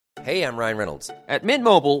Hey, I'm Ryan Reynolds. At Mint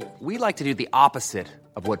Mobile, we like to do the opposite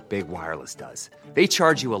of what Big Wireless does. They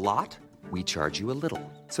charge you a lot, we charge you a little.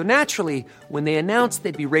 So naturally, when they announced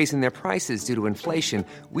they'd be raising their prices due to inflation,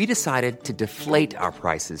 we decided to deflate our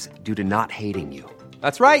prices due to not hating you.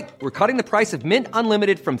 That's right. We're cutting the price of Mint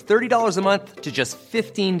Unlimited from $30 a month to just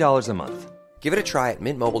 $15 a month. Give it a try at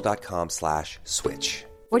mintmobile.com/switch.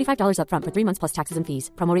 $45 up front for 3 months plus taxes and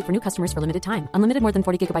fees. Promo rate for new customers for limited time. Unlimited more than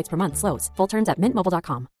 40 gigabytes per month. Slows full terms at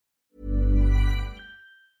mintmobile.com.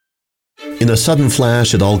 In a sudden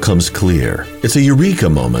flash, it all comes clear. It's a eureka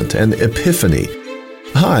moment, an epiphany.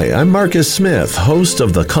 Hi, I'm Marcus Smith, host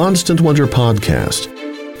of the Constant Wonder podcast.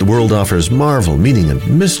 The world offers marvel, meaning,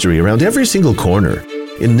 and mystery around every single corner.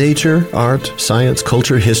 In nature, art, science,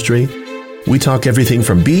 culture, history, we talk everything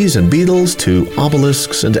from bees and beetles to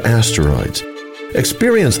obelisks and asteroids.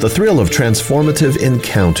 Experience the thrill of transformative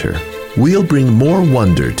encounter. We'll bring more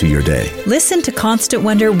wonder to your day. Listen to Constant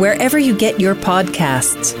Wonder wherever you get your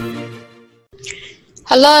podcasts.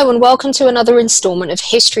 Hello and welcome to another instalment of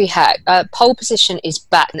History Hack. Pole position is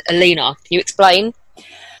back. Alina, can you explain?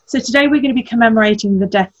 So today we're going to be commemorating the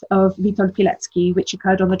death of Witold Pilecki, which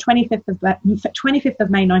occurred on the 25th of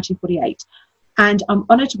May 1948. And I'm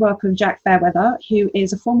honoured to welcome Jack Fairweather, who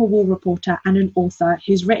is a former war reporter and an author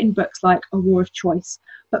who's written books like A War of Choice.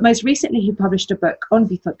 But most recently he published a book on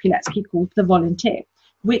Witold Pilecki called The Volunteer,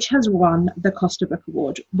 which has won the Costa Book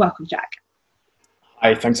Award. Welcome, Jack.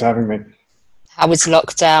 Hi, thanks for having me. How was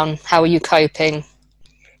lockdown? How are you coping?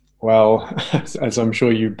 Well, as I'm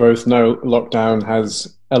sure you both know, lockdown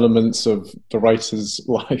has elements of the writer's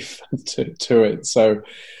life to it. So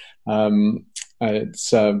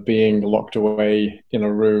it's being locked away in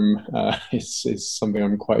a room is something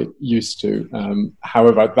I'm quite used to.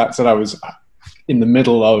 However, that said, I was in the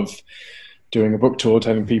middle of doing a book tour,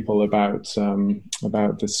 telling people about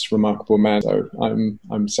this remarkable man. So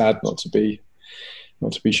I'm sad not to be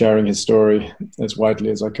sharing his story as widely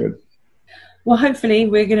as I could. Well, hopefully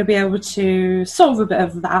we're going to be able to solve a bit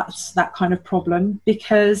of that kind of problem,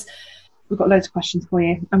 because we've got loads of questions for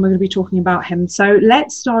you and we're going to be talking about him. So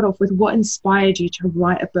let's start off with what inspired you to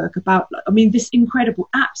write a book about, this incredible,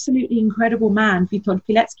 absolutely incredible man, Witold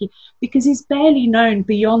Pilecki, because he's barely known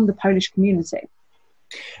beyond the Polish community.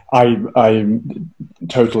 I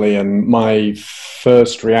totally, and my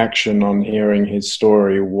first reaction on hearing his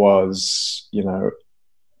story was,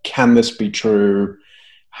 can this be true?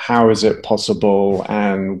 How is it possible?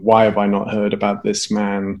 And why have I not heard about this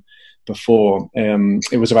man before?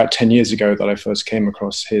 It was about 10 years ago that I first came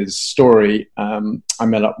across his story. I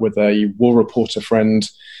met up with a war reporter friend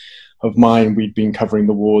of mine. We'd been covering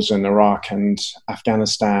the wars in Iraq and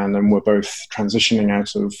Afghanistan, and were both transitioning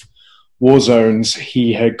out of war zones.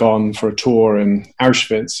 He had gone for a tour in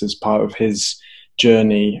Auschwitz as part of his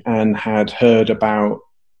journey and had heard about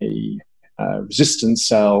a resistance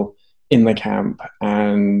cell in the camp,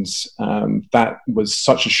 and that was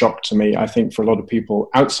such a shock to me. I think for a lot of people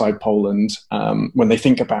outside Poland, when they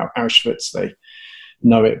think about Auschwitz, they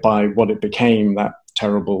know it by what it became, that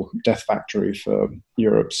terrible death factory for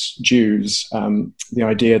Europe's Jews. The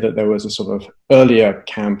idea that there was a sort of earlier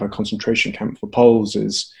camp, a concentration camp for Poles,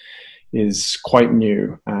 is quite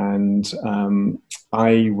new, and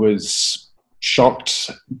I was shocked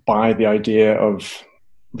by the idea of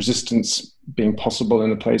resistance being possible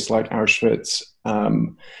in a place like Auschwitz.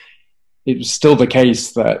 It was still the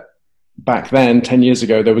case that back then, 10 years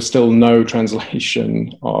ago, there was still no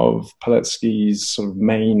translation of Pilecki's sort of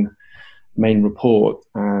main report,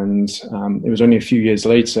 and it was only a few years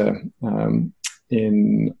later,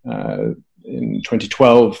 in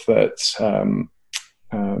 2012, that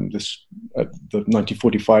the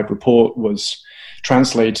 1945 report was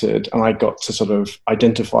translated, and I got to sort of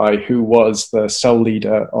identify who was the cell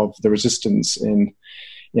leader of the resistance in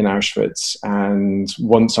Auschwitz. And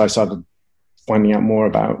once I started finding out more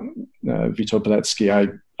about Witold Pilecki,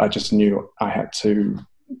 I just knew I had to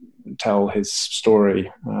tell his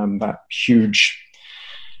story. That huge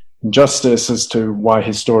injustice as to why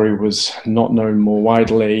his story was not known more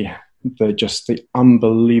widely, the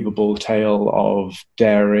unbelievable tale of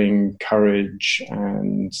daring, courage,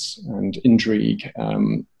 and intrigue,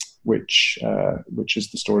 which is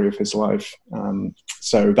the story of his life.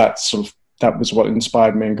 So that was what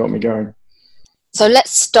inspired me and got me going. So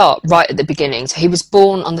let's start right at the beginning. So he was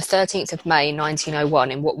born on the 13th of May 1901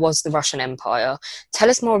 in what was the Russian Empire. Tell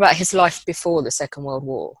us more about his life before the Second World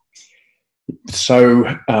War. So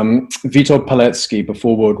Witold Pilecki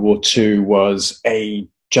before World War II was a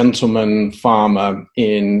gentleman farmer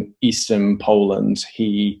in eastern Poland.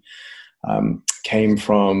 He came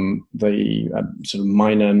from the sort of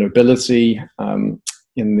minor nobility.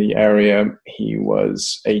 in the area. He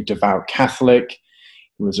was a devout Catholic.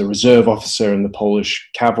 He was a reserve officer in the Polish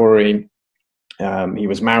cavalry. He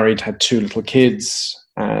was married, had 2 little kids,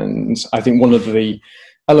 and I think one of the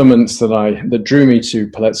elements that drew me to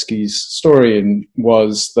Pilecki's story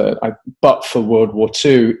was that but for World War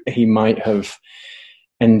II, he might have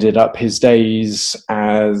ended up his days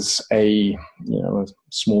as a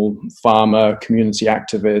small farmer, community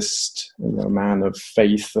activist, a man of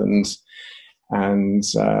faith and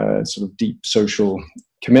sort of deep social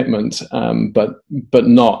commitment, but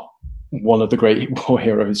not one of the great war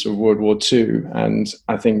heroes of World War II. And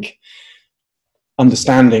I think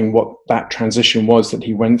understanding what that transition was that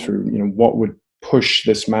he went through, what would push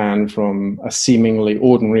this man from a seemingly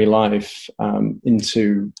ordinary life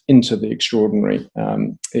into the extraordinary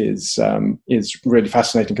is really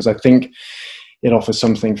fascinating, because I think it offers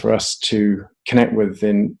something for us to connect with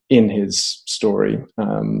in his story.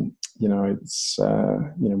 It's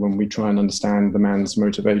when we try and understand the man's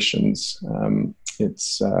motivations,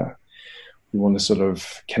 we want to sort of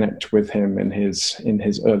connect with him in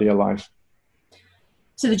his earlier life.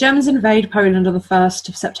 So the Germans invade Poland on the 1st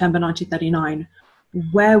of September 1939.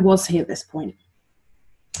 Where was he at this point?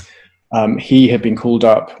 He had been called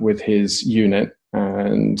up with his unit,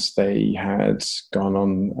 and they had gone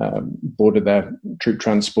on, boarded their troop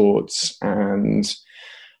transports, and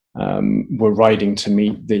were riding to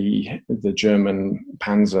meet the German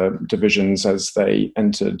panzer divisions as they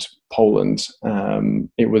entered Poland.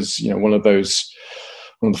 It was, one of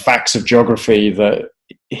the facts of geography that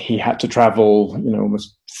he had to travel,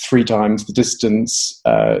 almost 3 times the distance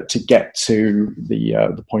to get to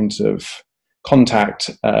the point of contact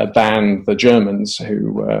than the Germans,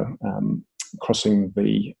 who were crossing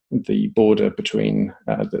the border between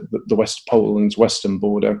the West Poland's western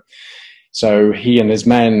border. So he and his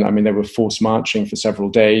men, they were forced marching for several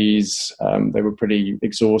days. They were pretty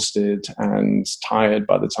exhausted and tired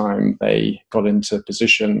by the time they got into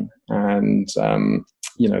position, and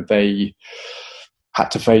they had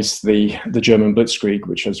to face the German blitzkrieg,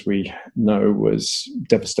 which, as we know, was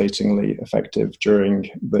devastatingly effective during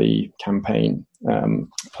the campaign.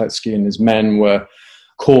 Pilecki and his men were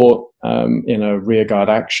caught in a rearguard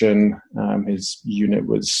action. His unit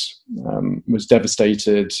was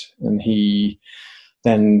devastated, and he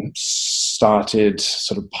then started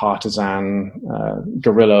sort of partisan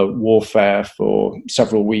guerrilla warfare for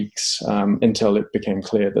several weeks until it became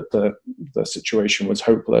clear that the situation was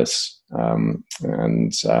hopeless.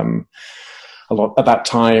 A lot at that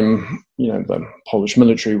time, the Polish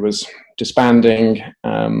military was disbanding,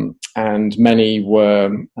 and many were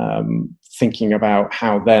thinking about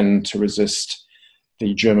how then to resist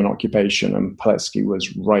the German occupation, and Pilecki was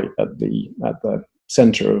right at the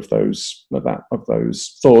center of those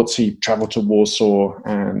thoughts. He traveled to Warsaw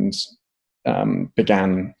and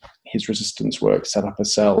began his resistance work, set up a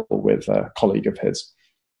cell with a colleague of his.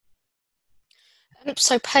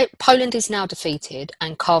 So Poland is now defeated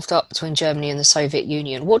and carved up between Germany and the Soviet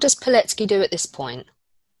Union. What does Pilecki do at this point?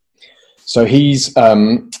 So he is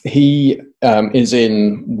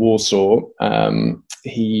in Warsaw.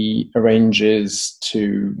 He arranges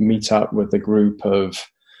to meet up with a group of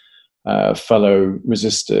fellow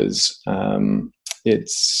resistors.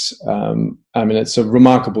 It's a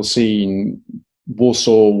remarkable scene.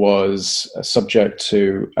 Warsaw was subject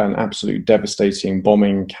to an absolute devastating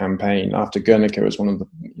bombing campaign after Guernica. It was one of the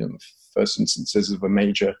first instances of a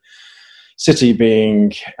major city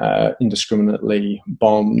being indiscriminately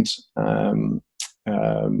bombed. A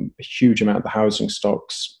huge amount of the housing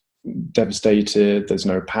stocks devastated. There's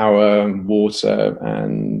no power, water,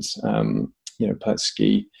 and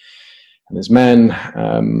Pilecki and his men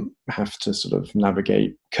have to sort of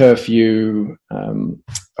navigate curfew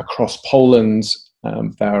across Poland.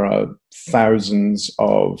 There are thousands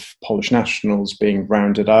of Polish nationals being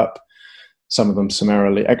rounded up, some of them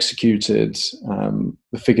summarily executed.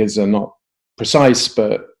 The figures are not precise,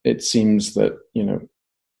 but it seems that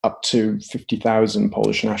up to 50,000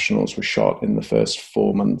 Polish nationals were shot in the first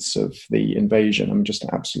 4 months of the invasion. Just an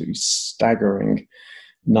absolutely staggering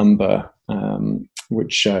number,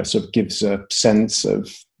 which sort of gives a sense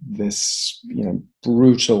of this,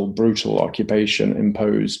 brutal occupation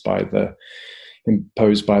imposed by the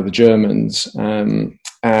Germans. And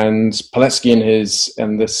Pilecki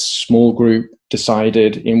and this small group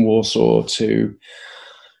decided in Warsaw to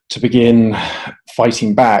begin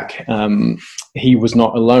fighting back. He was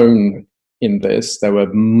not alone in this. There were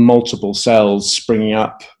multiple cells springing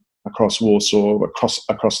up across Warsaw,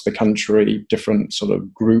 across the country, different sort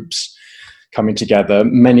of groups coming together.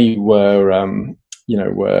 Many were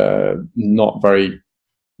not very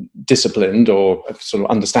disciplined, or sort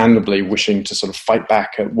of understandably wishing to sort of fight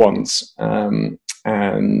back at once.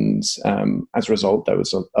 And as a result, there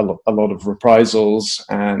was a lot of reprisals,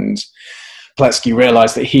 and Pilecki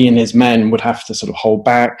realized that he and his men would have to sort of hold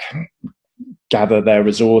back, gather their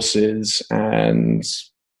resources, and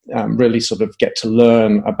really sort of get to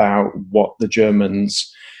learn about what the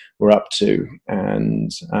Germans were up to.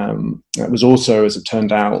 And it was also, as it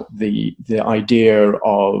turned out, the idea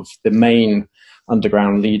of the main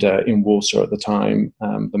underground leader in Warsaw at the time,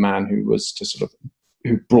 the man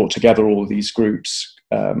who brought together all of these groups,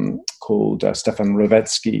 called Stefan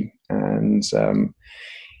Rowecki. And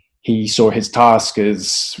he saw his task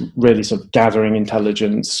as really sort of gathering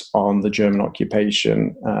intelligence on the German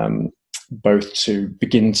occupation, both to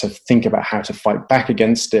begin to think about how to fight back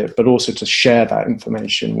against it, but also to share that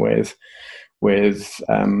information with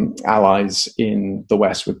allies in the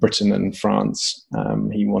West, with Britain and France.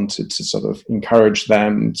 He wanted to sort of encourage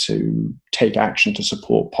them to take action to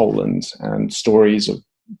support Poland, and stories of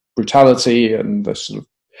brutality and the sort of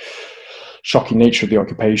shocking nature of the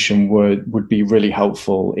occupation would be really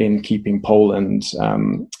helpful in keeping Poland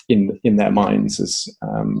in their minds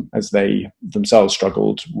as they themselves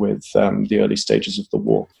struggled with the early stages of the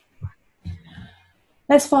war.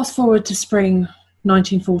 Let's fast forward to spring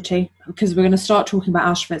 1940, because we're going to start talking about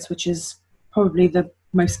Auschwitz, which is probably the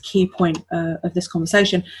most key point of this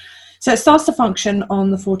conversation. So it starts to function on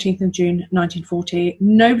the 14th of June 1940.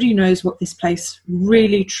 Nobody knows what this place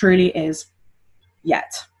really, truly is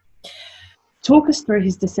yet. Talk us through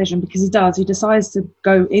his decision, because he decides to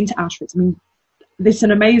go into Auschwitz. I mean, this is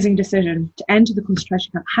an amazing decision to enter the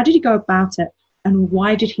concentration camp. How did he go about it, and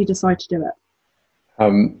why did he decide to do it?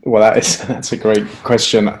 Well, that's a great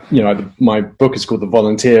question. You know, my book is called The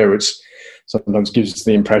Volunteer, which sometimes gives us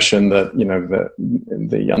the impression that, you know,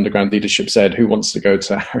 the underground leadership said, "Who wants to go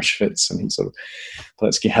to Auschwitz?" And he sort of,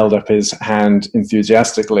 Pilecki held up his hand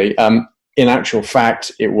enthusiastically. In actual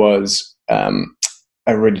fact, it was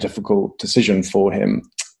a really difficult decision for him.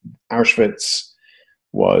 Auschwitz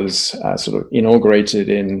was sort of inaugurated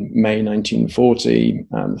in May 1940.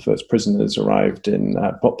 The first prisoners arrived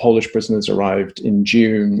Polish prisoners arrived in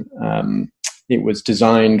June. It was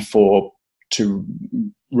designed to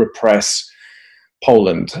repress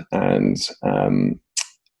Poland, and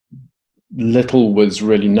little was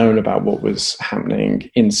really known about what was happening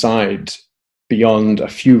inside, beyond a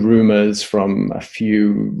few rumors from a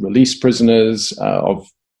few released prisoners of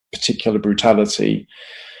particular brutality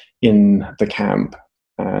in the camp.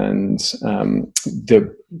 And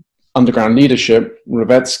the underground leadership,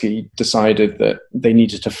 Rowecki, decided that they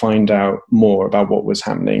needed to find out more about what was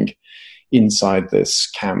happening inside this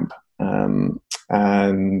camp.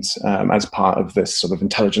 And as part of this sort of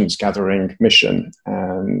intelligence gathering mission,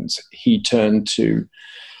 and he turned to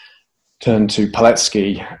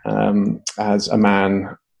Pilecki as a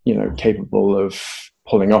man, you know, capable of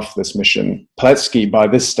pulling off this mission. Pilecki, by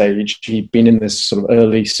this stage, he'd been in this sort of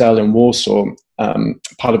early cell in Warsaw.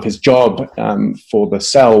 Part of his job for the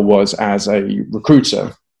cell was as a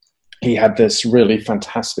recruiter. He had this really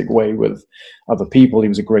fantastic way with other people. He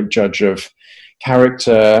was a great judge of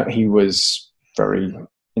character. He was very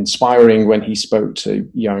inspiring when he spoke to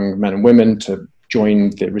young men and women to join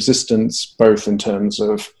the resistance, both in terms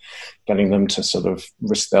of getting them to sort of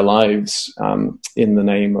risk their lives in the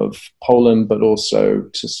name of Poland, but also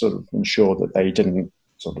to sort of ensure that they didn't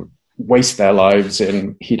sort of waste their lives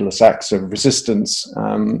in heedless acts of resistance.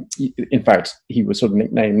 In fact, he was sort of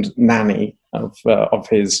nicknamed Nanny of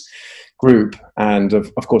his group, and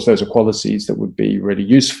of course those are qualities that would be really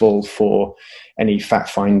useful for any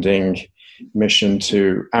fact-finding mission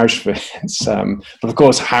to Auschwitz. But of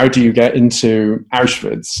course, how do you get into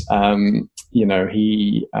Auschwitz? You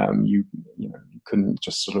couldn't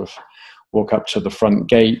just sort of walk up to the front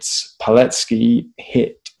gates. Pilecki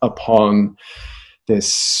hit upon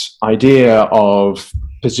this idea of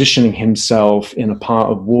positioning himself in a part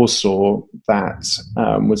of Warsaw that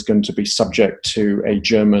was going to be subject to a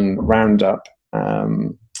German roundup.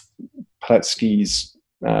 Pilecki's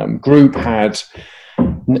group had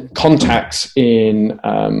contacts in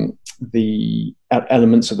the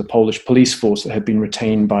elements of the Polish police force that had been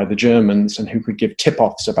retained by the Germans, and who could give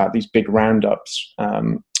tip-offs about these big roundups,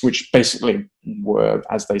 which basically were,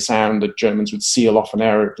 as they sound, the Germans would seal off an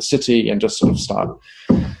area of the city and just sort of start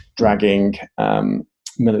dragging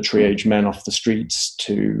military-age men off the streets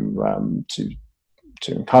to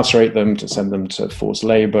incarcerate them, to send them to forced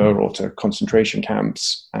labor or to concentration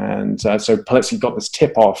camps. And so Pilecki got this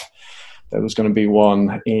tip-off. There was going to be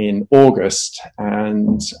one in August,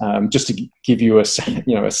 and just to give you a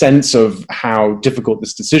sense of how difficult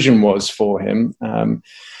this decision was for him,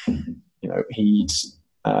 he'd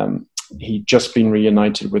he'd just been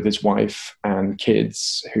reunited with his wife and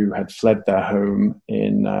kids who had fled their home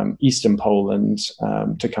in eastern Poland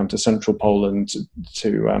to come to central Poland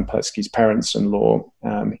to Pilecki's parents-in-law.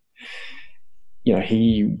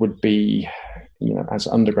 He would be, as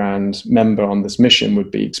underground member on this mission,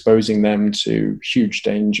 would be exposing them to huge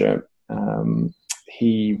danger.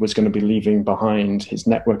 He was going to be leaving behind his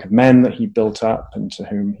network of men that he built up and to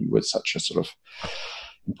whom he was such a sort of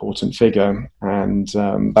important figure. And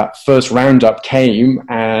that first roundup came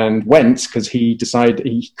and went because he decided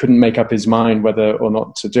he couldn't make up his mind whether or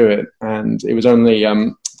not to do it. And it was only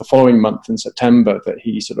the following month in September that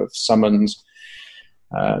he sort of summoned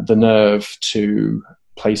the nerve to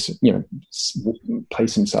place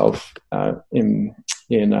himself in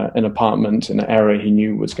an apartment in an area he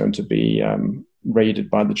knew was going to be raided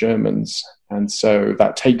by the Germans. And so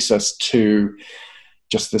that takes us to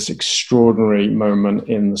just this extraordinary moment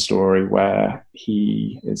in the story where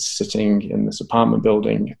he is sitting in this apartment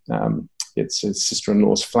building. It's his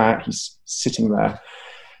sister-in-law's flat. He's sitting there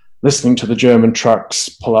listening to the German trucks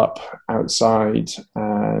pull up outside,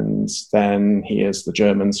 and then he hears the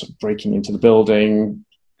Germans breaking into the building,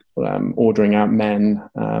 ordering out men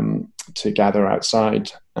to gather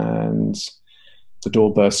outside, and the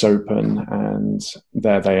door bursts open, and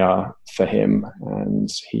there they are for him,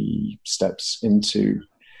 and he steps into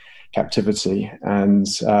captivity. And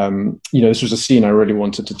this was a scene I really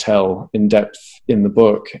wanted to tell in depth in the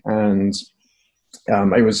book, and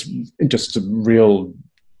it was just a real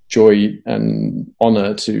joy and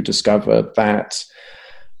honor to discover that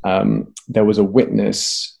there was a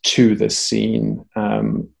witness to this scene.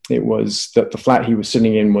 It was that the flat he was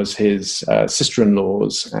sitting in was his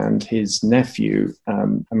sister-in-law's, and his nephew,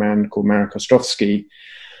 a man called Marek Ostrowski,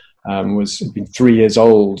 had been 3 years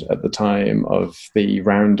old at the time of the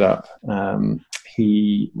roundup.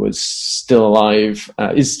 He was still alive,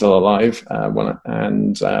 is still alive,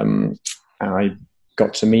 and I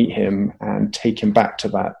got to meet him and take him back to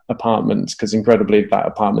that apartment, because incredibly that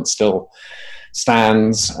apartment still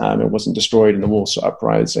stands. It wasn't destroyed in the Warsaw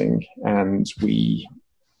Uprising, and we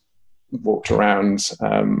walked around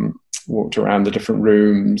the different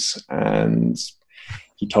rooms, and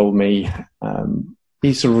he told me,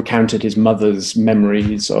 he sort of recounted his mother's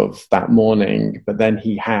memories of that morning, but then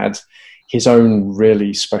he had his own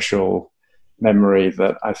really special memory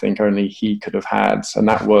that I think only he could have had, and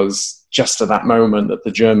that was just at that moment that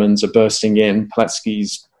the Germans are bursting in.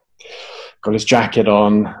 Pilecki's got his jacket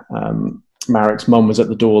on. Marek's mum was at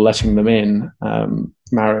the door letting them in.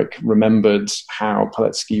 Marek remembered how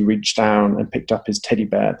Pilecki reached down and picked up his teddy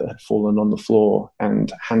bear that had fallen on the floor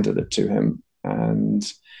and handed it to him. And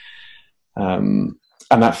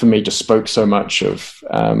that for me just spoke so much of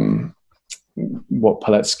what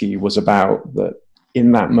Pilecki was about, that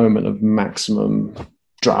in that moment of maximum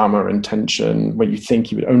drama and tension, when you think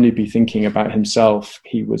he would only be thinking about himself,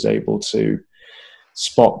 he was able to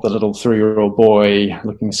spot the little 3-year-old boy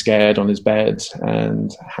looking scared on his bed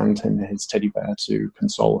and hand him his teddy bear to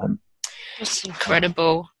console him. That's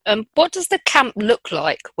incredible. What does the camp look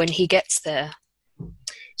like when he gets there?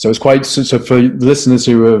 So it's quite, so for listeners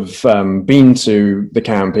who have been to the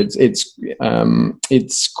camp, it's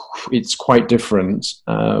quite different.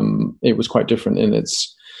 It was quite different in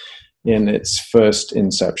its first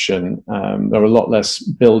inception. There were a lot less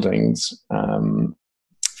buildings.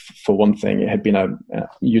 For one thing, it had been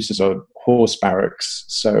used as a horse barracks.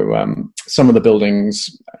 So some of the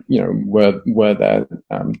buildings, were there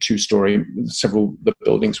 2-story. Several of the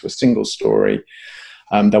buildings were single-story.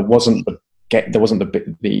 There wasn't the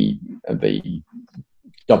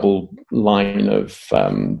double line of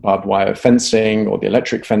barbed wire fencing or the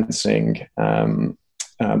electric fencing.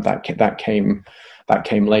 That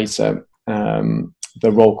came later. The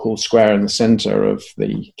roll call square in the center of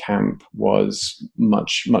the camp was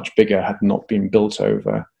much, much bigger, had not been built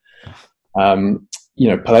over.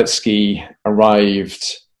 Pilecki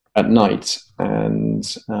arrived at night, and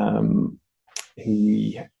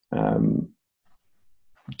he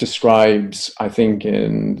describes, I think,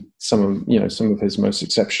 in some of his most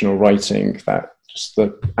exceptional writing, that just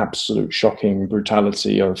the absolute shocking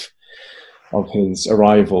brutality of his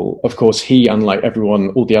arrival. Of course, he, unlike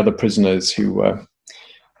all the other prisoners who were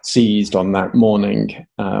seized on that morning,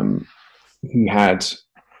 he had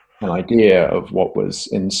an idea of what was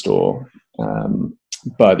in store.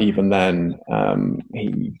 But even then,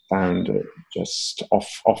 he found it just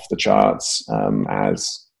off the charts,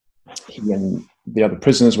 as he and the other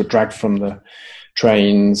prisoners were dragged from the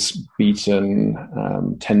trains, beaten.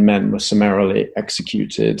 10 men were summarily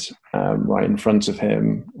executed right in front of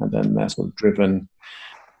him, and then they're sort of driven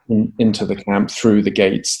into the camp through the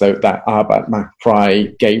gates. Though that Arbat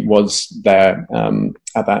Makrai gate was there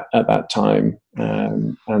at that time,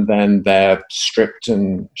 and then they're stripped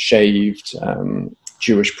and shaved.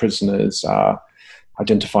 Jewish prisoners are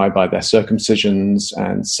identified by their circumcisions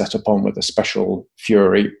and set upon with a special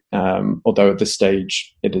fury. Although at this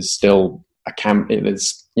stage it is still a camp. It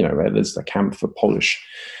is the camp for Polish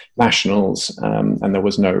nationals, and there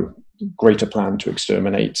was no greater plan to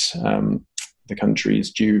exterminate the country's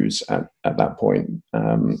Jews at that point.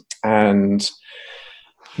 And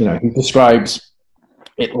he describes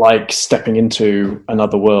it like stepping into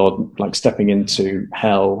another world, like stepping into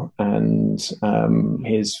hell. And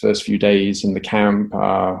his first few days in the camp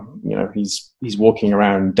are, he's walking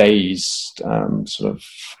around dazed, sort of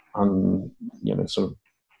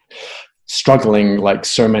struggling, like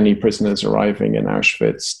so many prisoners arriving in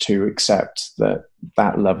Auschwitz, to accept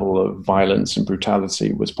that level of violence and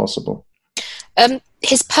brutality was possible.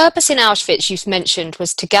 His purpose in Auschwitz, you've mentioned,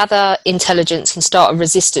 was to gather intelligence and start a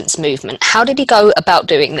resistance movement. How did he go about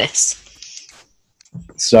doing this?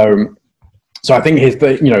 So I think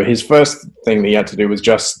his first thing that he had to do was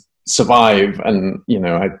just survive, and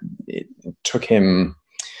it took him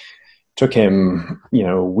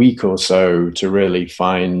a week or so to really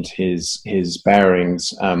find his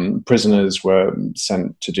bearings. Prisoners were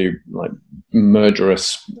sent to do like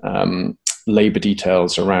murderous labor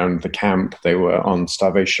details around the camp. They were on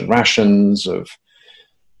starvation rations of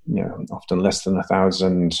often less than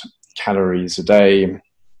 1,000 calories a day,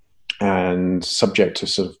 and subject to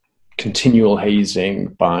sort of continual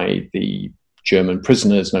hazing by the German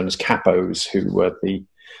prisoners known as capos, who were the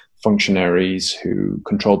functionaries who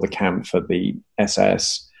controlled the camp for the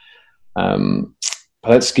SS.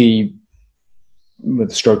 Pilecki,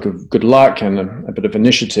 with a stroke of good luck and a bit of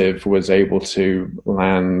initiative, was able to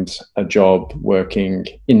land a job working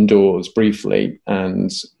indoors briefly,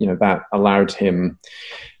 and that allowed him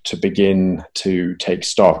to begin to take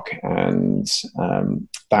stock. And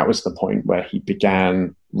that was the point where he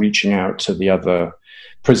began reaching out to the other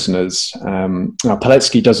prisoners. Now,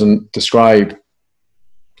 Pilecki doesn't describe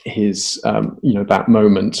his that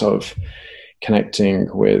moment of connecting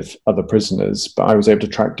with other prisoners, but I was able to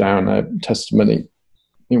track down a testimony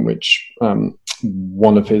in which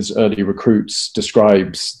one of his early recruits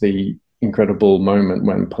describes the incredible moment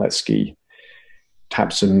when Pilecki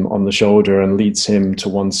taps him on the shoulder and leads him to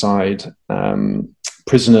one side.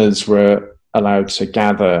 Prisoners were allowed to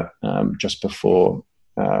gather just before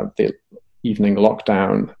the evening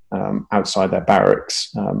lockdown outside their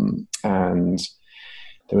barracks, and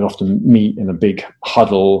they would often meet in a big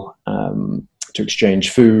huddle to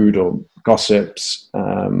exchange food or gossips,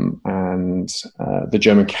 and the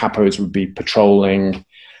German capos would be patrolling.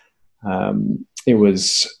 It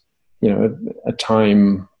was, a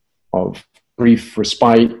time of brief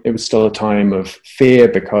respite. It was still a time of fear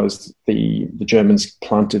because the Germans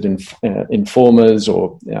planted informers,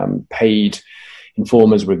 or paid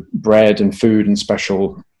informers with bread and food and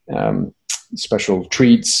special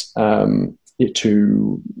treats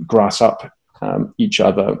to grass up each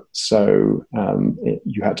other. So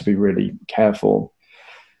you had to be really careful.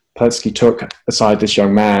 Pilecki took aside this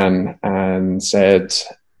young man and said,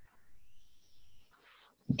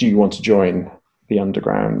 "Do you want to join the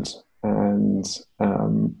underground?" And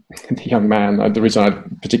the young man, the reason I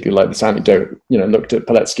particularly like this anecdote, looked at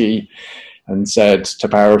Pilecki and said, to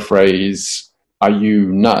paraphrase, "Are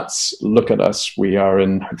you nuts? Look at us. We are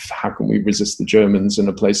in, how can we resist the Germans in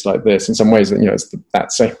a place like this?" In some ways, it's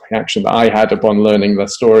that same reaction that I had upon learning the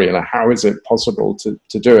story, and how is it possible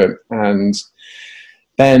to do it? And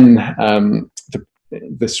then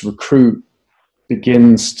this recruit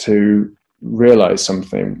begins to realize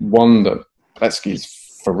something. One, that Pilecki's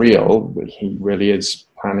for real, that he really is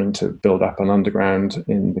planning to build up an underground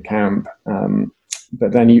in the camp.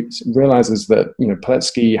 But then he realizes that,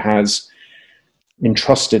 Pilecki has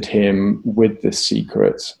entrusted him with this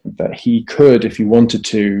secret that he could, if he wanted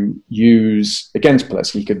to, use against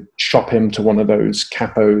Pilecki. He could shop him to one of those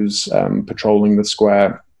capos patrolling the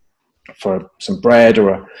square for some bread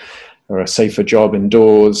or a safer job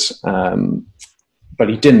indoors. But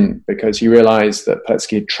he didn't, because he realized that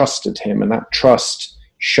Pilecki had trusted him, and that trust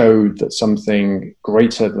showed that something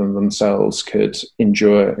greater than themselves could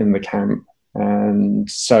endure in the camp. And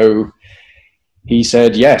so he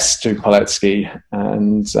said yes to Pilecki,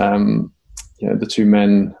 and the two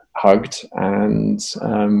men hugged, and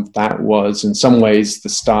that was in some ways the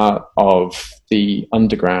start of the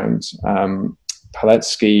underground.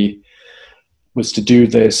 Pilecki was to do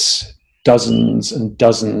this dozens and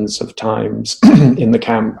dozens of times in the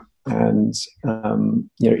camp, and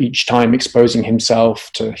each time exposing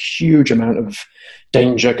himself to a huge amount of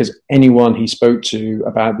danger, because anyone he spoke to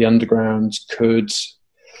about the underground could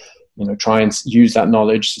try and use that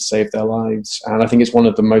knowledge to save their lives. And I think it's one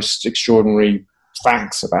of the most extraordinary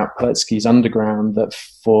facts about Pilecki's underground that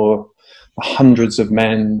for the hundreds of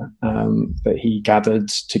men that he gathered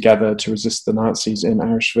together to resist the Nazis in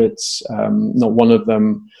Auschwitz, not one of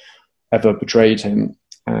them ever betrayed him.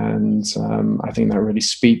 And I think that really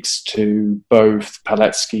speaks to both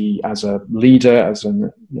Pilecki as a leader, as a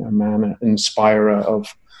man, an inspirer of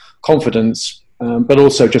confidence, but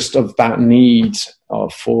also just of that need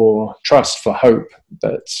for trust, for hope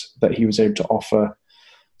that he was able to offer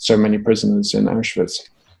so many prisoners in Auschwitz.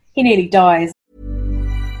 He nearly dies.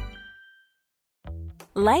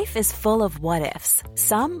 Life is full of what-ifs.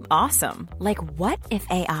 Some awesome, like what if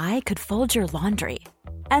AI could fold your laundry?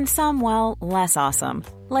 And some, well, less awesome,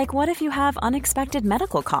 like what if you have unexpected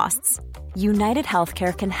medical costs? United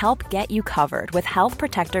Healthcare can help get you covered with Health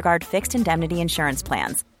Protector Guard fixed indemnity insurance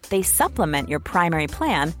plans. They supplement your primary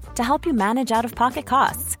plan to help you manage out-of-pocket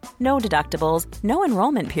costs. No deductibles, no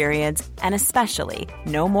enrollment periods, and especially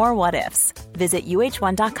no more what-ifs. Visit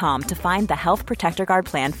uh1.com to find the Health Protector Guard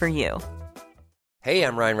plan for you. Hey,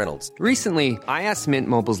 I'm Ryan Reynolds. Recently, I asked Mint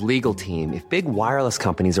Mobile's legal team if big wireless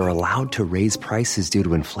companies are allowed to raise prices due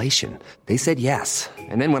to inflation. They said yes.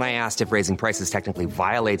 And then when I asked if raising prices technically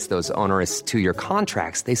violates those onerous two-year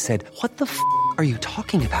contracts, they said, "What the f*** are you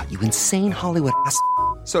talking about, you insane Hollywood ass?"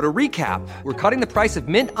 So to recap, we're cutting the price of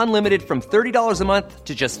Mint Unlimited from $30 a month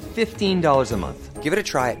to just $15 a month. Give it a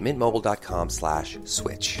try at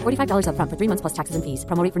mintmobile.com/switch. $45 up front for 3 months plus taxes and fees.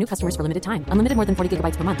 Promo rate for new customers for limited time. Unlimited more than 40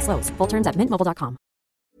 gigabytes per month. Slows full terms at mintmobile.com.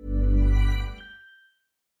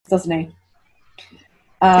 Doesn't he?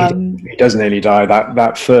 He does nearly die.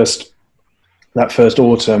 That first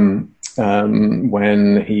autumn,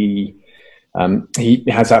 when he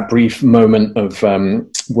has that brief moment of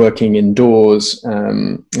working indoors,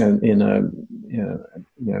 and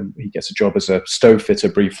he gets a job as a stove fitter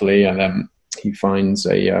briefly, and then he finds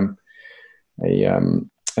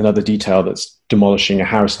another detail that's demolishing a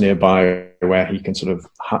house nearby where he can sort of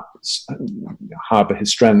harbor his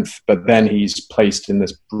strength. But then he's placed in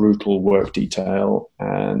this brutal work detail,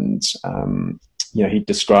 and he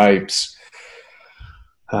describes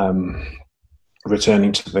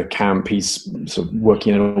returning to the camp. He's sort of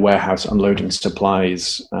working in a warehouse unloading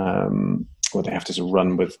supplies, where they have to sort of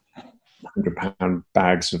run with 100-pound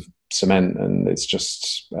bags of cement, and it's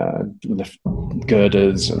just lift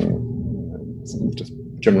girders and just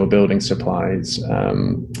general building supplies.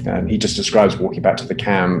 And he just describes walking back to the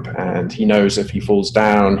camp, and he knows if he falls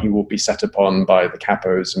down, he will be set upon by the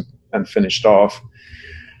capos and finished off.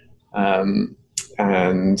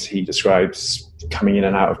 And he describes coming in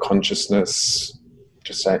and out of consciousness,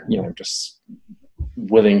 just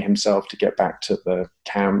willing himself to get back to the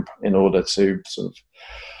camp in order to sort of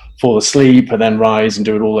fall asleep and then rise and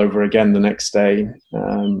do it all over again the next day.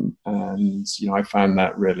 And I found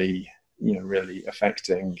that really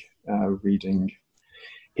affecting, reading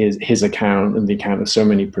his account and the account of so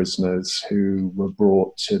many prisoners who were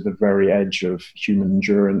brought to the very edge of human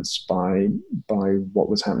endurance by what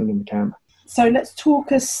was happening in the camp. So let's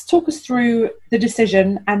talk us through the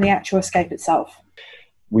decision and the actual escape itself.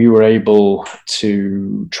 We were able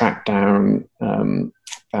to track down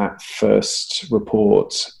that first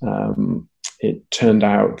report. It turned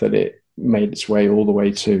out that it made its way all the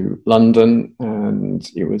way to London,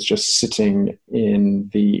 and it was just sitting in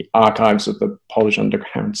the archives of the Polish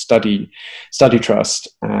Underground Study Trust,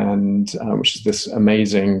 and which is this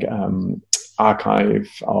amazing archive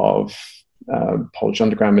of Polish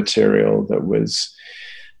underground material that was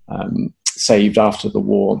saved after the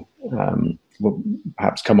war. We'll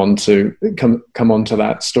perhaps come on to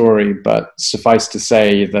that story, but suffice to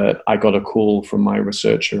say that I got a call from my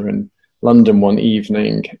researcher in London one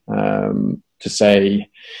evening to say,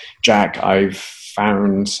 "Jack, I've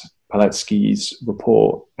found Pilecki's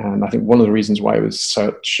report." And I think one of the reasons why it was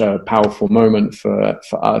such a powerful moment for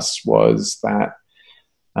us was that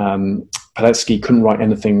Pilecki couldn't write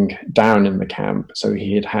anything down in the camp, so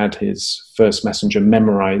he had his first messenger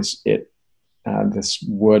memorize it, this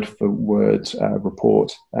word-for-word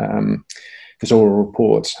report, this oral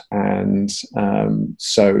report. And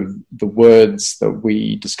so the words that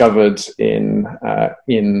we discovered in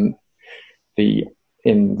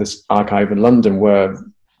this archive in London were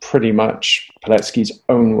pretty much Pilecki's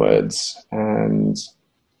own words, and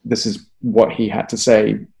this is what he had to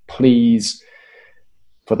say: "Please,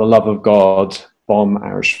 for the love of God, bomb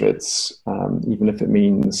Auschwitz, even if it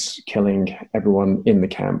means killing everyone in the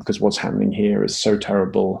camp, because what's happening here is so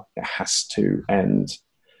terrible, it has to end."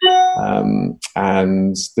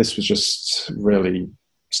 And this was just really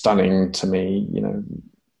stunning to me. You know,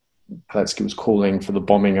 Pilecki was calling for the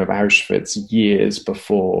bombing of Auschwitz years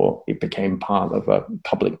before it became part of a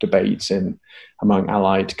public debate among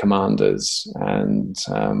Allied commanders. And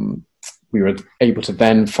we were able to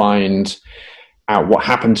then find out what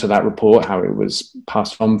happened to that report, how it was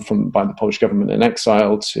passed on by the Polish government in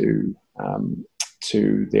exile to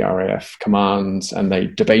the RAF command, and they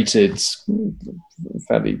debated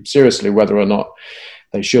fairly seriously whether or not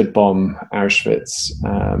they should bomb Auschwitz.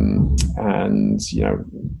 And, you know,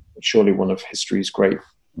 surely one of history's great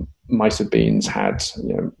might have beens had,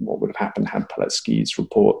 you know, what would have happened had Pilecki's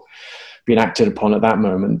report been acted upon at that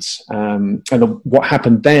moment. And what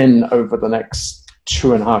happened then over the next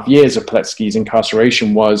 2.5 years of Pilecki's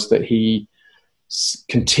incarceration was that he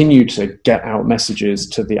continued to get out messages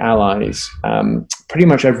to the Allies. Pretty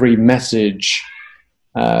much every message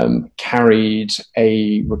carried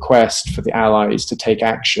a request for the Allies to take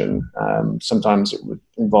action. Sometimes it would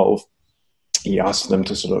involve, he asked them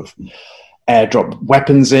to sort of airdrop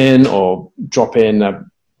weapons in, or drop in a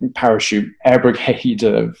parachute air brigade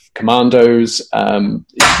of commandos.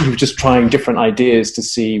 He was just trying different ideas to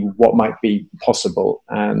see what might be possible.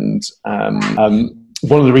 And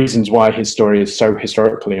one of the reasons why his story is so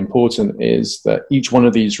historically important is that each one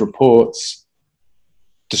of these reports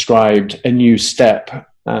described a new step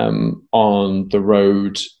on the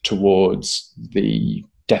road towards the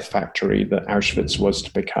death factory that Auschwitz was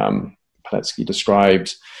to become. Pilecki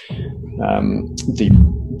described the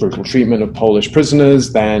brutal treatment of Polish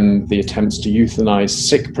prisoners, then the attempts to euthanize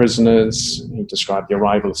sick prisoners. He described the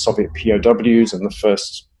arrival of Soviet POWs and the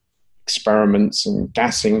first experiments in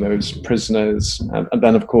gassing those prisoners. And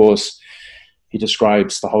then, of course, he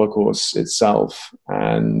describes the Holocaust itself.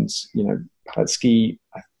 And, you know, Pilecki,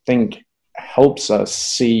 I think, helps us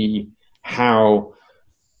see how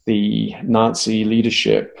the Nazi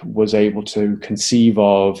leadership was able to conceive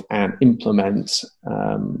of and implement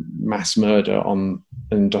mass murder on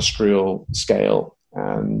an industrial scale.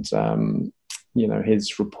 And, you know,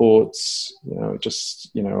 his reports, you know, just,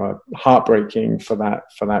 you know, are heartbreaking for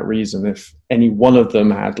that reason. If any one of them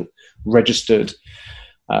had registered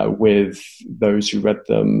with those who read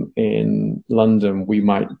them in London, we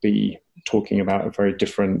might be talking about a very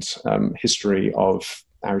different history of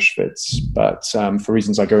Auschwitz. But for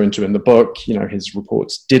reasons I go into in the book, you know, his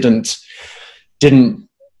reports didn't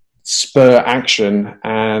spur action.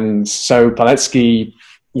 And so Pilecki,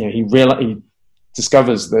 you know, he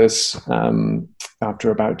discovers this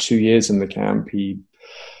after about 2 years in the camp.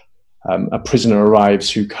 A prisoner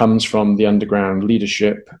arrives who comes from the underground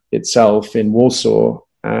leadership itself in Warsaw,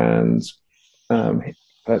 and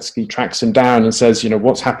Pilecki tracks him down and says, you know,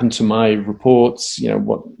 what's happened to my reports? You know,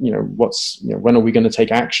 when are we going to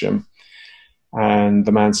take action? And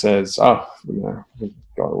the man says, oh, you know, we've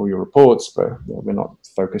got all your reports, but you know, we're not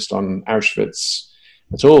focused on Auschwitz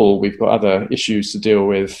at all. We've got other issues to deal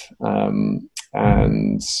with.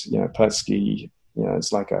 And, you know, Pilecki, you know,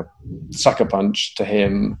 it's like a sucker punch to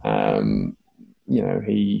him. You know,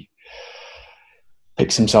 he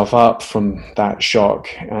picks himself up from that shock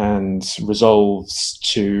and resolves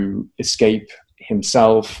to escape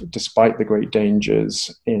himself despite the great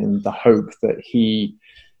dangers, in the hope that he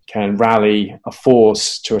can rally a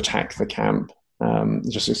force to attack the camp.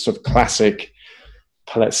 Just a sort of classic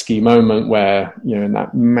Pilecki moment where, you know, in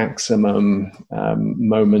that maximum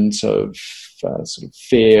moment of sort of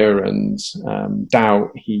fear and doubt,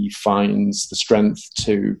 he finds the strength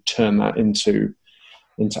to turn that into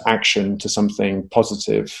action, to something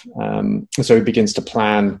positive. So he begins to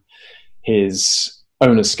plan his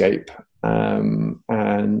own escape. You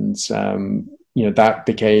know, that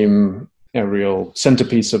became a real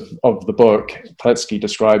centerpiece of the book. Pilecki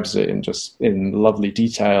describes it in lovely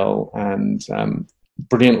detail, and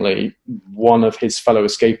brilliantly, one of his fellow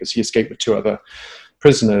escapers, he escaped with 2 other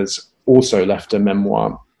prisoners, also left a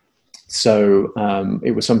memoir. So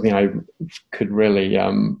it was something I could really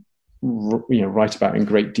write about in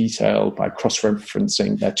great detail by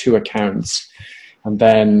cross-referencing their 2 accounts, and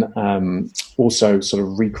then also sort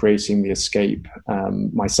of recreating the escape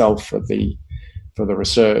myself for the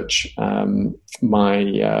research. With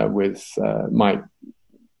my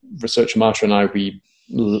researcher Marta and I, we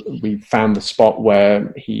found the spot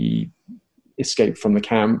where he escaped from the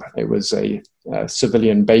camp. It was a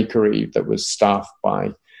civilian bakery that was staffed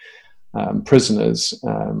by prisoners.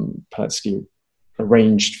 Pilecki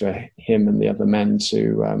arranged for him and the other men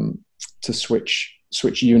to switch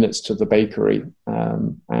units to the bakery,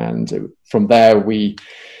 and from there we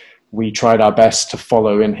we tried our best to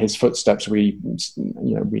follow in his footsteps. We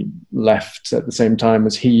left at the same time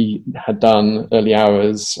as he had done, early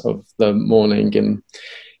hours of the morning in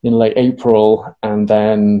late April, and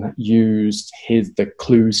then used the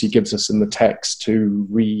clues he gives us in the text to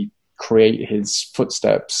recreate his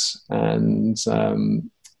footsteps. And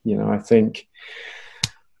I think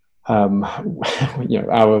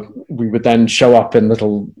we would then show up in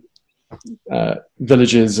little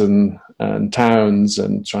villages and towns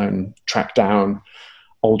and try and track down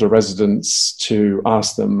older residents to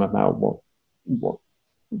ask them about what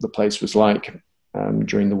the place was like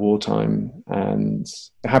during the wartime. And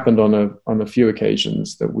it happened on a few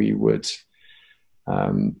occasions that we would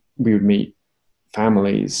meet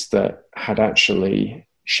families that had actually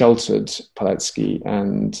sheltered Pilecki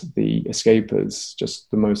and the escapers.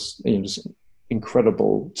 Just the most just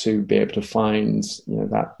incredible to be able to find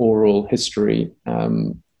that oral history,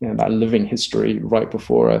 that living history right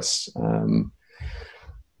before us.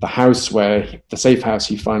 The house the safe house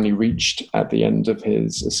he finally reached at the end of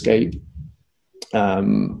his escape,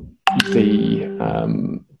 the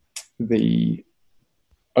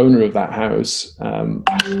owner of that house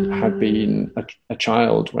had been a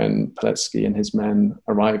child when Pilecki and his men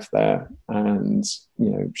arrived there, and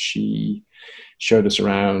she showed us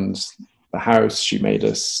around the house. She made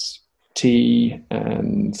us tea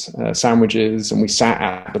and sandwiches, and we sat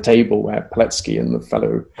at the table where Pilecki and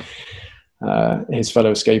his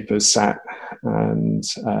fellow escapers sat. And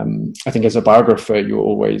I think as a biographer, you're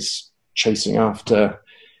always chasing after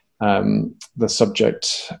the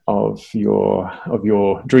subject of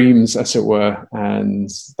your dreams, as it were. And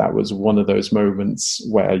that was one of those moments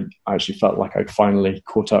where I actually felt like I'd finally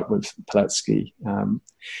caught up with Pilecki.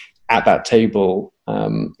 At that table,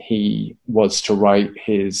 he was to write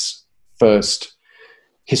his first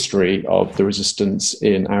history of the resistance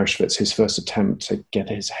in Auschwitz, his first attempt to get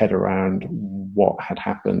his head around what had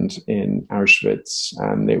happened in Auschwitz.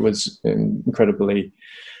 And it was incredibly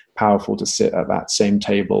powerful to sit at that same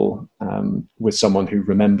table with someone who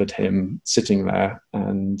remembered him sitting there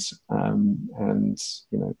and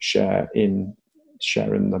share in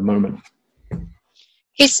the moment.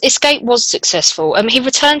 His escape was successful. He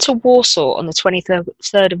returned to Warsaw on the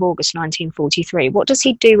 23rd of August 1943. What does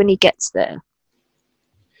he do when he gets there?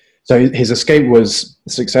 So his escape was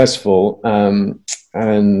successful,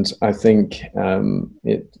 and I think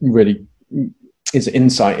it really is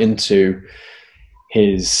insight into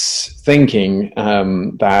his thinking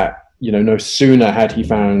that no sooner had he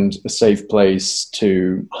found a safe place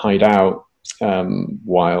to hide out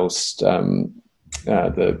whilst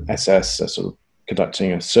the SS are sort of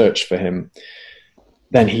conducting a search for him,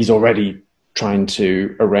 then he's already trying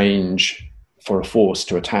to arrange for a force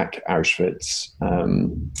to attack Auschwitz.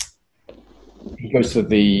 He goes to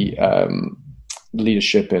the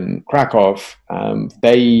leadership in Krakow.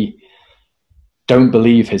 They don't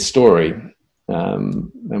believe his story.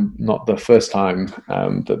 Not the first time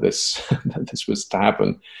that this was to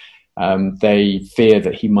happen. They fear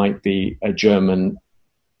that he might be a German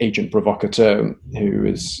agent provocateur who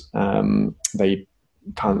is. They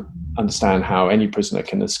can't understand how any prisoner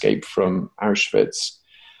can escape from Auschwitz.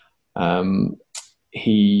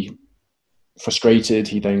 He, frustrated,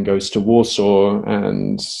 he then goes to Warsaw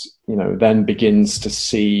and then begins to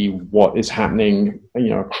see what is happening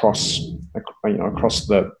across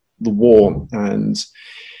the war. And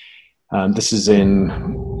this is in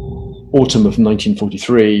autumn of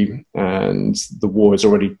 1943, and the war is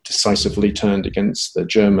already decisively turned against the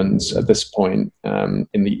Germans at this point.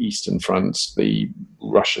 In the Eastern Front, the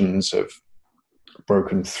Russians have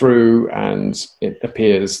broken through, and it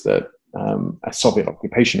appears that a Soviet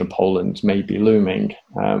occupation of Poland may be looming,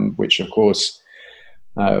 which of course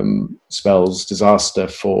spells disaster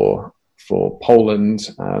for Poland.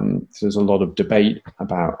 There's a lot of debate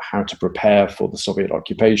about how to prepare for the Soviet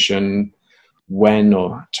occupation, when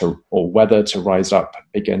or whether to rise up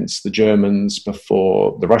against the Germans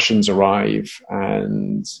before the Russians arrive.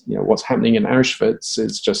 And what's happening in Auschwitz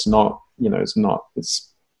is just not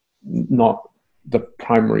it's not the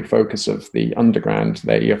primary focus of the underground.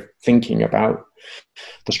 They are thinking about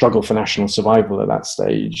the struggle for national survival at that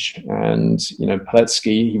stage. And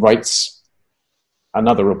Pilecki, he writes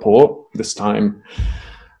another report, this time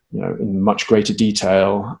in much greater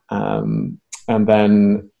detail, and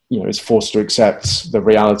then is forced to accept the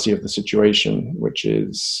reality of the situation, which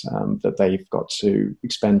is that they've got to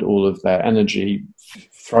expend all of their energy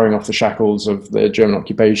throwing off the shackles of the German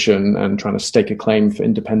occupation and trying to stake a claim for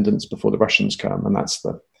independence before the Russians come. And that's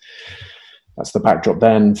the backdrop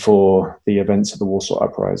then for the events of the Warsaw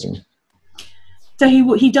Uprising. So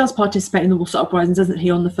he does participate in the Warsaw Uprising, doesn't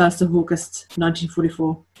he, on the 1st of August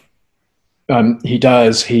 1944? He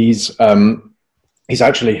does. He's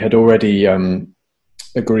actually had already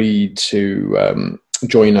agreed to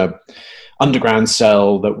join a underground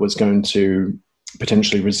cell that was going to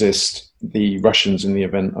potentially resist the Russians in the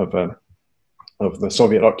event of the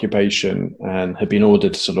Soviet occupation, and had been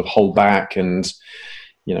ordered to sort of hold back and,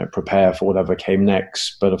 you know, prepare for whatever came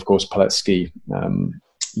next. But of course, Pilecki,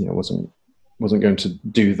 you know, wasn't going to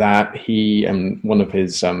do that. He and one of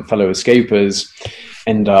his fellow escapers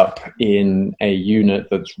end up in a unit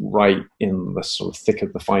that's right in the sort of thick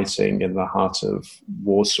of the fighting in the heart of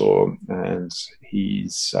Warsaw, and he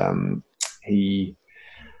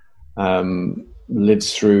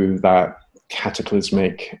lives through that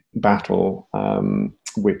cataclysmic battle,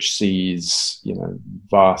 which sees, you know,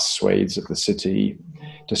 vast swathes of the city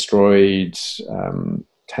destroyed,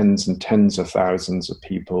 tens and tens of thousands of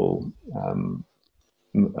people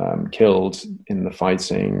killed in the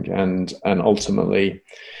fighting, and ultimately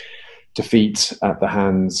defeat at the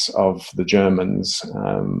hands of the Germans.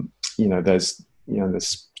 You know, there's, you know,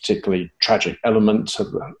 this particularly tragic element to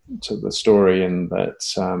the story, in that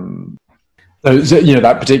you know,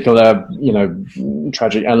 that particular, you know,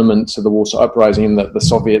 tragic element to the Warsaw Uprising, in that the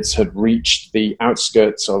Soviets had reached the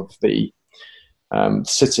outskirts of the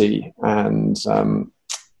city, and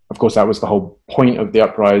of course that was the whole point of the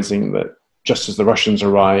uprising, that just as the Russians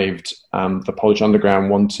arrived, the Polish underground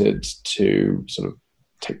wanted to sort of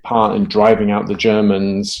take part in driving out the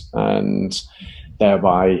Germans, and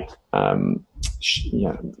thereby, you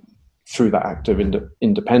know, through that act of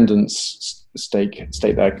independence, state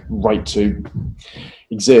their right to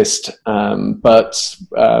exist. But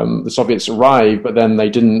the Soviets arrived, but then they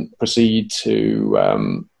didn't proceed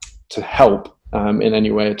to help in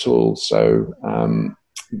any way at all. So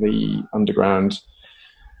the underground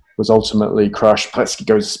was ultimately crushed.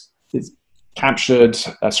 Pilecki is captured,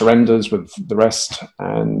 surrenders with the rest,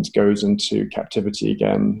 and goes into captivity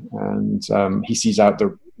again. And he sees out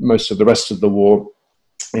most of the rest of the war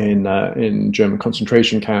in German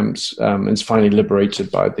concentration camps, and is finally liberated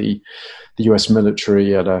by the US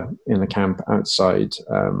military in a camp outside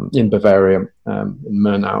in Bavaria, in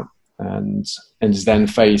Murnau, and is then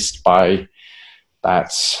faced by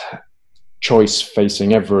that choice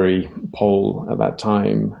facing every Pole at that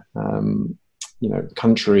time. You know, the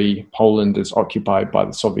country, Poland, is occupied by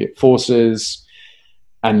the Soviet forces,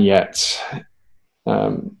 and yet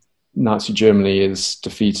Nazi Germany is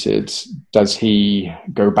defeated. Does he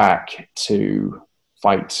go back to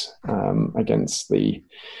fight against the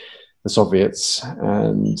Soviets?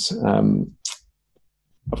 And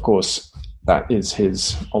of course, that is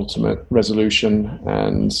his ultimate resolution,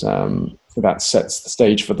 and that sets the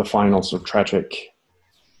stage for the final sort of tragic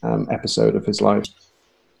episode of his life.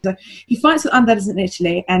 So he fights with undeads in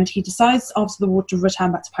Italy, and he decides after the war to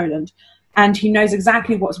return back to Poland, and he knows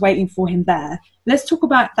exactly what's waiting for him there. Let's talk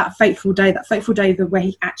about that fateful day where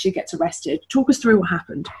he actually gets arrested. Talk us through what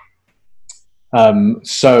happened. You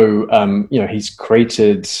know, he's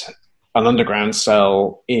created an underground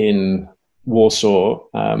cell in Warsaw,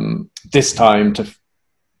 this time to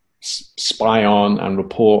spy on and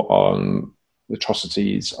report on the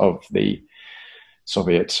atrocities of the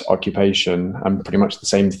Soviet occupation, and pretty much the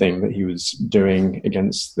same thing that he was doing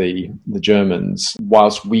against the Germans.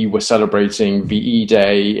 Whilst we were celebrating VE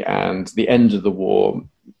Day and the end of the war,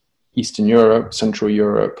 Eastern Europe, Central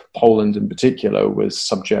Europe, Poland in particular, was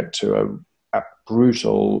subject to a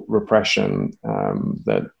brutal repression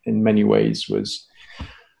that in many ways was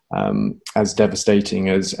as devastating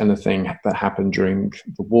as anything that happened during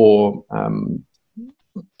the war.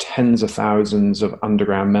 Tens of thousands of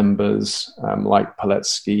underground members, like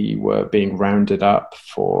Pilecki, were being rounded up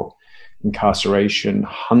for incarceration.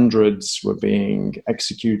 Hundreds were being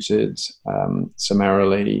executed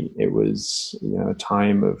summarily. It was, you know, a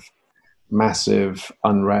time of massive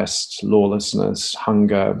unrest, lawlessness,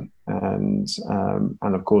 hunger, and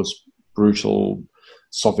of course brutal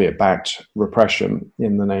Soviet-backed repression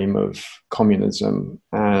in the name of communism.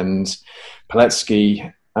 And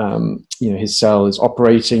Pilecki, you know, his cell is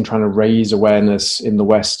operating, trying to raise awareness in the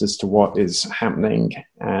West as to what is happening,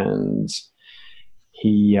 and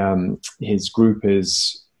his group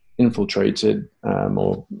is infiltrated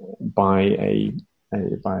or by a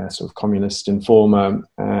sort of communist informer,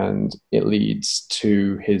 and it leads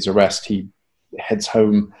to his arrest. He heads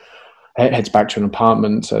back to an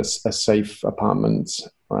apartment, a safe apartment,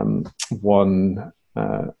 one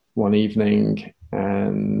evening,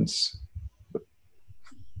 and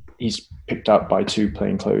he's picked up by two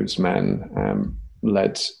plainclothes men,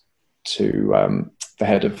 led to the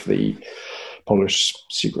head of the Polish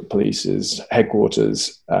secret police's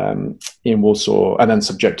headquarters in Warsaw, and then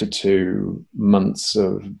subjected to months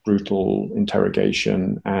of brutal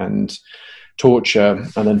interrogation and torture,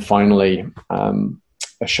 and then finally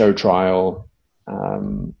a show trial,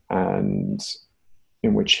 and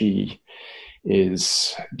in which he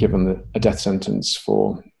is given a death sentence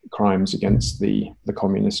for crimes against the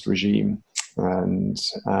communist regime. And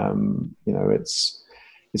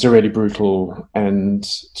it's a really brutal end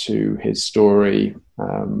to his story,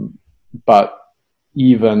 but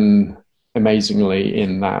even amazingly,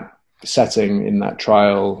 in that setting, in that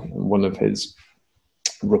trial, one of his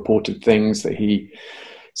reported things that he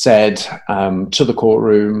said to the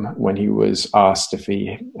courtroom when he was asked if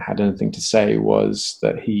he had anything to say was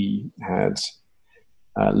that he had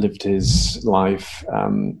lived his life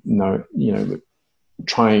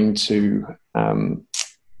trying to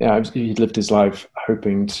he lived his life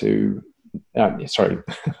hoping to I'm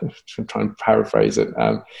trying to paraphrase it.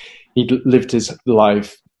 He lived his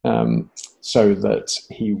life so that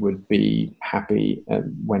he would be happy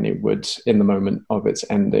when it would, in the moment of its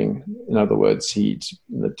ending. In other words, he'd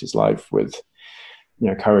lived his life with,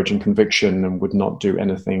 courage and conviction, and would not do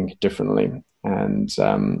anything differently. And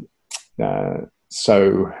so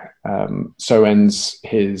ends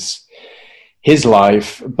his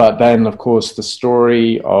life. But then, of course, the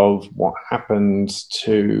story of what happened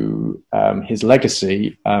to his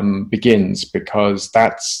legacy begins, because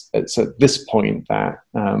it's at this point that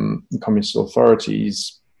the communist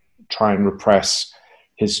authorities try and repress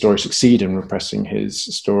his story, succeed in repressing his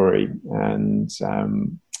story, and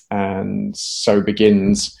so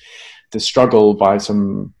begins the struggle by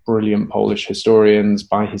some brilliant Polish historians,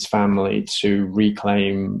 by his family, to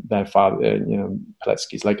reclaim their father,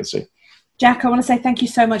 Pilecki's legacy. Jack, I want to say thank you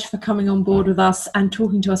so much for coming on board with us and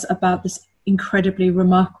talking to us about this incredibly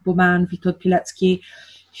remarkable man, Witold Pilecki,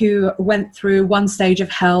 who went through one stage of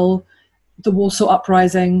hell, the Warsaw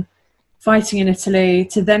Uprising, fighting in Italy,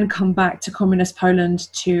 to then come back to communist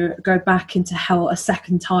Poland, to go back into hell a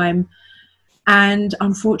second time, and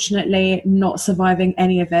unfortunately not surviving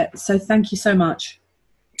any of it. So thank you so much.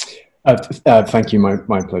 Thank you, my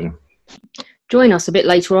pleasure. Join us a bit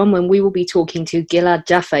later on when we will be talking to Gilad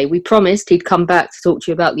Jaffe. We promised he'd come back to talk to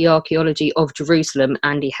you about the archaeology of Jerusalem,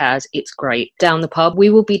 and he has. It's great. Down the pub, we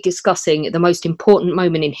will be discussing the most important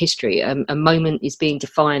moment in history. A moment is being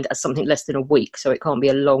defined as something less than a week, so it can't be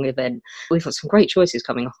a long event. We've got some great choices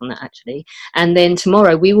coming up on that, actually. And then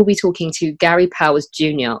tomorrow, we will be talking to Gary Powers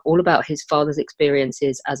Jr., all about his father's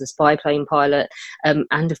experiences as a spy plane pilot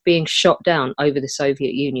and of being shot down over the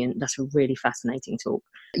Soviet Union. That's a really fascinating talk.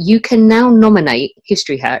 You can now nominate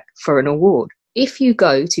History Hack for an award. If you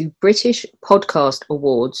go to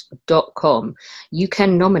BritishPodcastAwards.com, you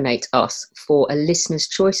can nominate us for a Listener's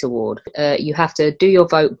Choice Award. You have to do your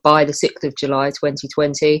vote by the 6th of July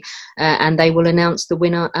 2020, and they will announce the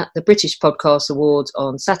winner at the British Podcast Awards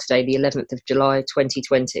on Saturday, the 11th of July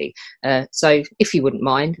 2020. So if you wouldn't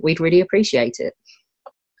mind, we'd really appreciate it.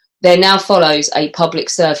 There now follows a public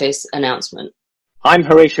service announcement. I'm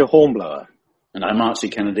Horatio Hornblower. And I'm Archie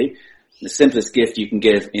Kennedy. The simplest gift you can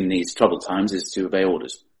give in these troubled times is to obey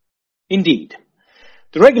orders. Indeed.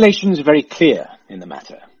 The regulations are very clear in the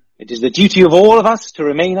matter. It is the duty of all of us to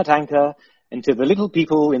remain at anchor until the little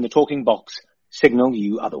people in the talking box signal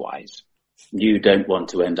you otherwise. You don't want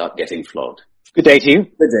to end up getting flogged. Good day to you.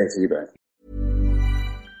 Good day to you both.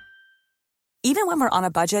 Even when we're on a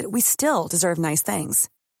budget, we still deserve nice things.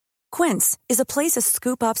 Quince is a place to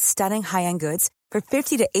scoop up stunning high-end goods for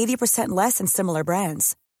 50 to 80% less than similar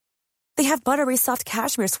brands. They have buttery soft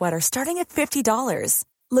cashmere sweaters starting at $50,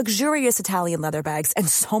 luxurious Italian leather bags, and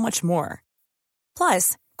so much more.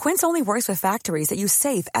 Plus, Quince only works with factories that use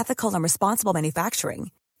safe, ethical, and responsible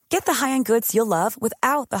manufacturing. Get the high-end goods you'll love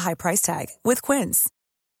without the high price tag with Quince.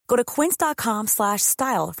 Go to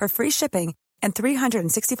quince.com/style for free shipping and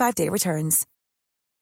 365-day returns.